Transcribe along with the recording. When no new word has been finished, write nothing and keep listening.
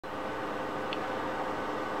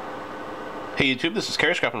Hey YouTube, this is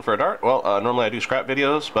Carrie scrapping for a dart. Well, normally I do scrap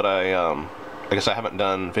videos, but I guess I haven't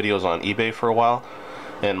done videos on eBay for a while,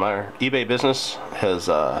 and my eBay business has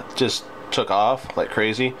just took off like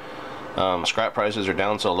crazy. Scrap prices are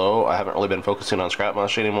down so low. I haven't really been focusing on scrap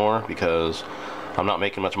much anymore because I'm not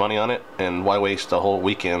making much money on it, and why waste a whole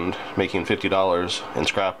weekend making $50 in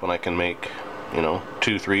scrap when I can make, you know,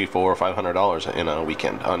 $200, $300, $400, $500 in a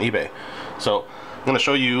weekend on eBay. So I'm going to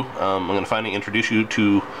show you, I'm going to finally introduce you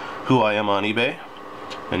to who I am on eBay,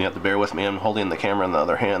 and you have to bear with me. I'm holding the camera in the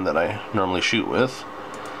other hand that I normally shoot with.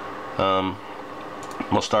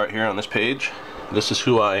 We'll start here on this page. This is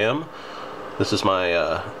who I am. This is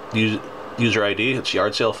my user ID. It's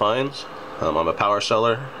Yard Sale Finds. I'm a power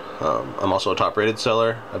seller. I'm also a top rated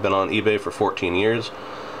seller. I've been on eBay for 14 years.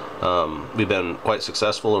 We've been quite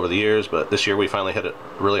successful over the years, but this year we finally hit it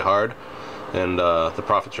really hard, and the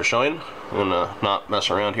profits are showing. I'm gonna not mess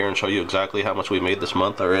around here and show you exactly how much we made this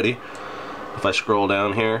month already. If I scroll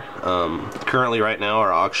down here, currently right now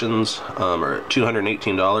our auctions are at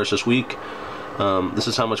 $218 this week. This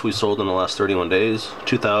is how much we sold in the last 31 days,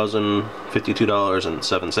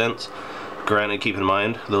 $2,052.07. Granted, keep in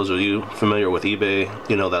mind, those of you familiar with eBay,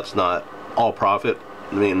 you know that's not all profit.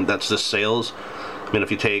 I mean, that's just sales. I mean,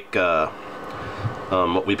 if you take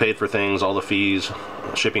what we paid for things, all the fees,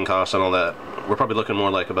 shipping costs and all that, we're probably looking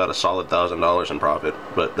more like about a solid $1,000 in profit,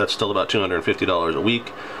 but that's still about $250 a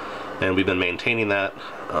week, and we've been maintaining that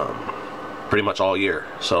pretty much all year.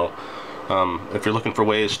 So if you're looking for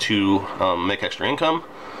ways to make extra income,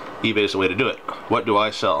 eBay is the way to do it. What do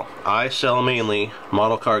I sell? I sell mainly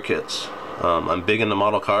model car kits. I'm big into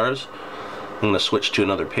model cars. I'm going to switch to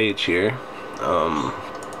another page here.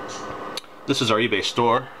 This is our eBay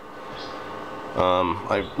store.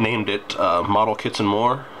 I named it Model Kits and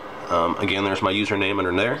More. Again, there's my username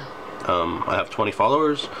under there. I have 20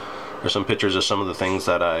 followers. There's some pictures of some of the things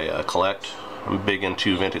that I collect. I'm big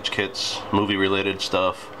into vintage kits, movie related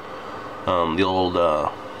stuff, the old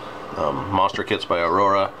monster kits by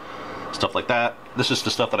Aurora, stuff like that. This is the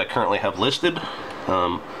stuff that I currently have listed.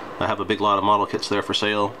 I have a big lot of model kits there for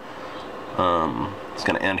sale. It's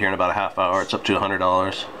going to end here in about a half hour. It's up to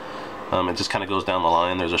 $100. It just kind of goes down the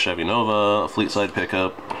line. There's a Chevy Nova, a fleet side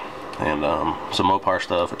pickup, and some Mopar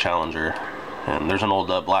stuff, a Challenger, and there's an old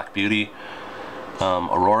Black Beauty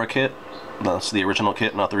Aurora kit. That's the original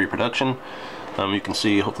kit, not the reproduction. You can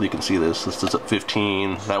see, hopefully you can see this. This is at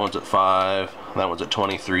 15, that one's at 5, that one's at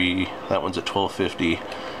 23, that one's at $12.50,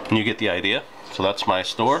 and you get the idea. So that's my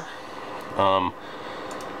store. I'm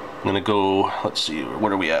gonna go, let's see,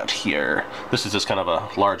 what are we at here? This is just kind of a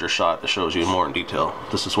larger shot that shows you more in detail.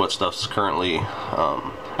 This is what stuff's currently,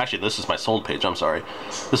 actually this is my sold page, I'm sorry.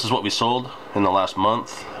 This is what we sold in the last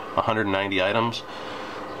month, 190 items.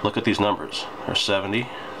 Look at these numbers. There's 70,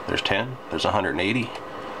 there's 10, there's 180.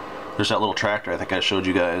 There's that little tractor I think I showed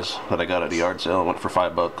you guys that I got at a yard sale. It went for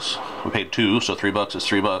 $5. We paid 2, so $3 is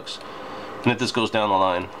 $3. And if this goes down the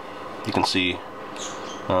line, you can see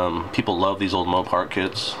people love these old Mopar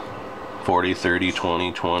kits. 40, 30,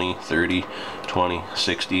 20, 20, 30, 20,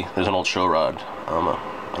 60. There's an old show rod. I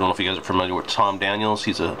don't know if you guys are familiar with Tom Daniels.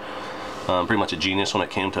 He's a pretty much a genius when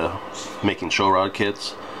it came to making show rod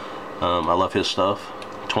kits. I love his stuff.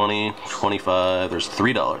 20, 25, there's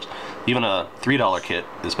 $3. Even a $3 kit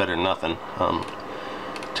is better than nothing.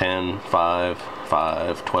 10, 5,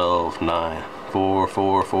 5, 12, 9, 4,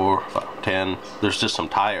 4, 4, 5, 10. There's just some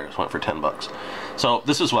tires went for $10. So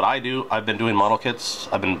this is what I do. I've been doing model kits.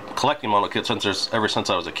 I've been collecting model kits ever since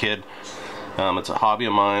I was a kid. It's a hobby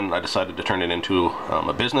of mine. I decided to turn it into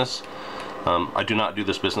a business. I do not do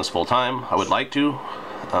this business full time. I would like to,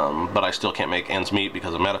 but I still can't make ends meet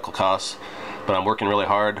because of medical costs. But I'm working really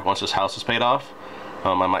hard. Once this house is paid off,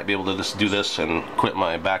 I might be able to just do this and quit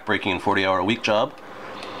my back-breaking 40-hour-a-week job.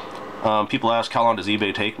 People ask, how long does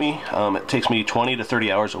eBay take me? It takes me 20 to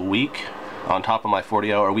 30 hours a week on top of my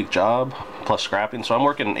 40-hour-a-week job, plus scrapping. So I'm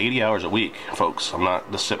working 80 hours a week, folks. I'm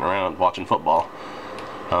not just sitting around watching football.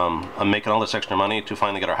 I'm making all this extra money to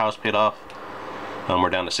finally get our house paid off. We're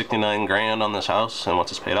down to 69 grand on this house, and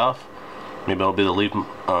once it's paid off, maybe I'll be able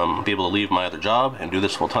to leave my other job and do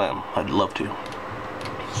this full time. I'd love to.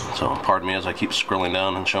 So pardon me as I keep scrolling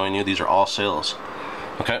down and showing you. These are all sales.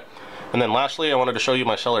 Okay. And then lastly, I wanted to show you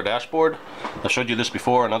my seller dashboard. I showed you this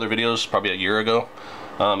before in other videos, probably a year ago.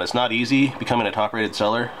 It's not easy becoming a top-rated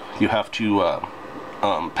seller. You have to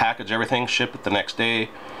package everything, ship it the next day.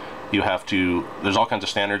 You have to, there's all kinds of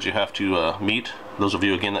standards you have to meet. Those of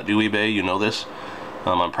you, again, that do eBay, you know this.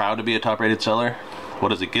 I'm proud to be a top-rated seller. What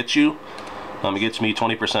does it get you? It gets me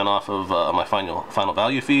 20% off of my final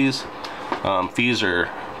value fees. Fees are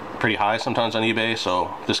pretty high sometimes on eBay,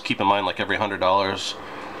 so just keep in mind, like every $100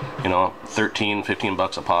 you know, 13, 15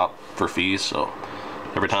 bucks a pop for fees. So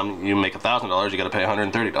every time you make $1,000, you got to pay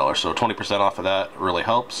 $130. So 20% off of that really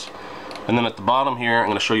helps. And then at the bottom here, I'm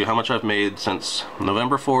going to show you how much I've made since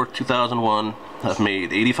November 4th, 2001. I've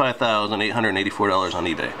made $85,884 on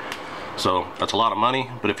eBay. So that's a lot of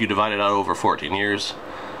money, but if you divide it out over 14 years,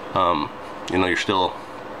 you know, you're still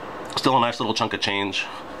a nice little chunk of change,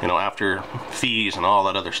 you know, after fees and all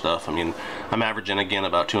that other stuff. I mean, I'm averaging, again,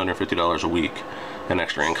 about $250 a week in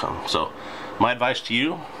extra income. So my advice to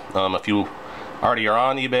you, if you already are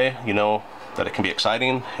on eBay, you know that it can be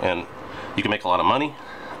exciting and you can make a lot of money.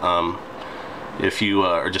 If you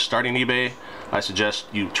are just starting eBay, I suggest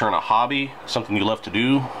you turn a hobby, something you love to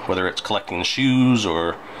do, whether it's collecting shoes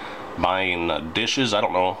or buying dishes. I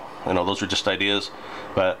don't know, you know, those are just ideas.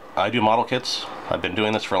 But I do model kits. I've been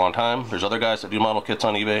doing this for a long time. There's other guys that do model kits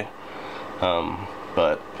on eBay.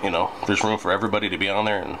 But, you know, there's room for everybody to be on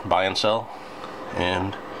there and buy and sell.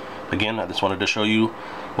 And again, I just wanted to show you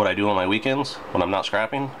what I do on my weekends when I'm not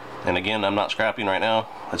scrapping. And again, I'm not scrapping right now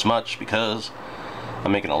as much because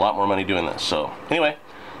I'm making a lot more money doing this. So anyway,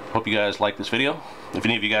 hope you guys like this video. If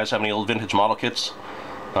any of you guys have any old vintage model kits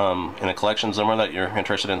in a collection somewhere that you're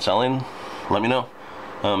interested in selling, let me know.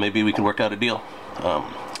 Maybe we can work out a deal.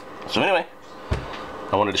 So anyway,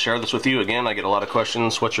 I wanted to share this with you. Again, I get a lot of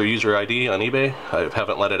questions, what's your user ID on eBay? I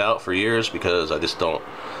haven't let it out for years because I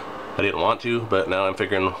didn't want to, but now I'm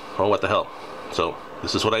figuring, oh, what the hell. So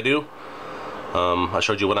this is what I do. I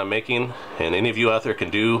showed you what I'm making, and any of you out there can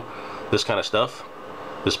do this kind of stuff.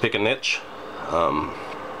 Just pick a niche,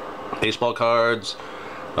 baseball cards,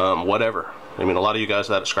 whatever. I mean, a lot of you guys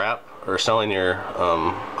that scrap are selling your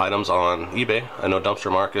items on eBay. I know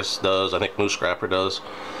Dumpster Marcus does, I think Moose Scrapper does,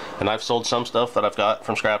 and I've sold some stuff that I've got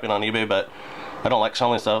from scrapping on eBay, but I don't like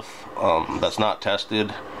selling stuff that's not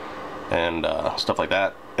tested and stuff like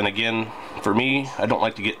that. And again, for me, I don't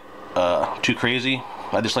like to get too crazy.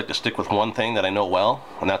 I just like to stick with one thing that I know well,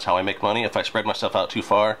 and that's how I make money. If I spread myself out too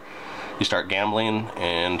far, you start gambling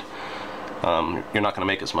and you're not going to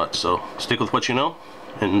make as much. So stick with what you know,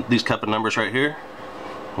 and these couple numbers right here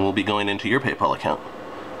will be going into your PayPal account.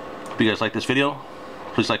 If you guys like this video,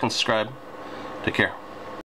 please like and subscribe. Take care.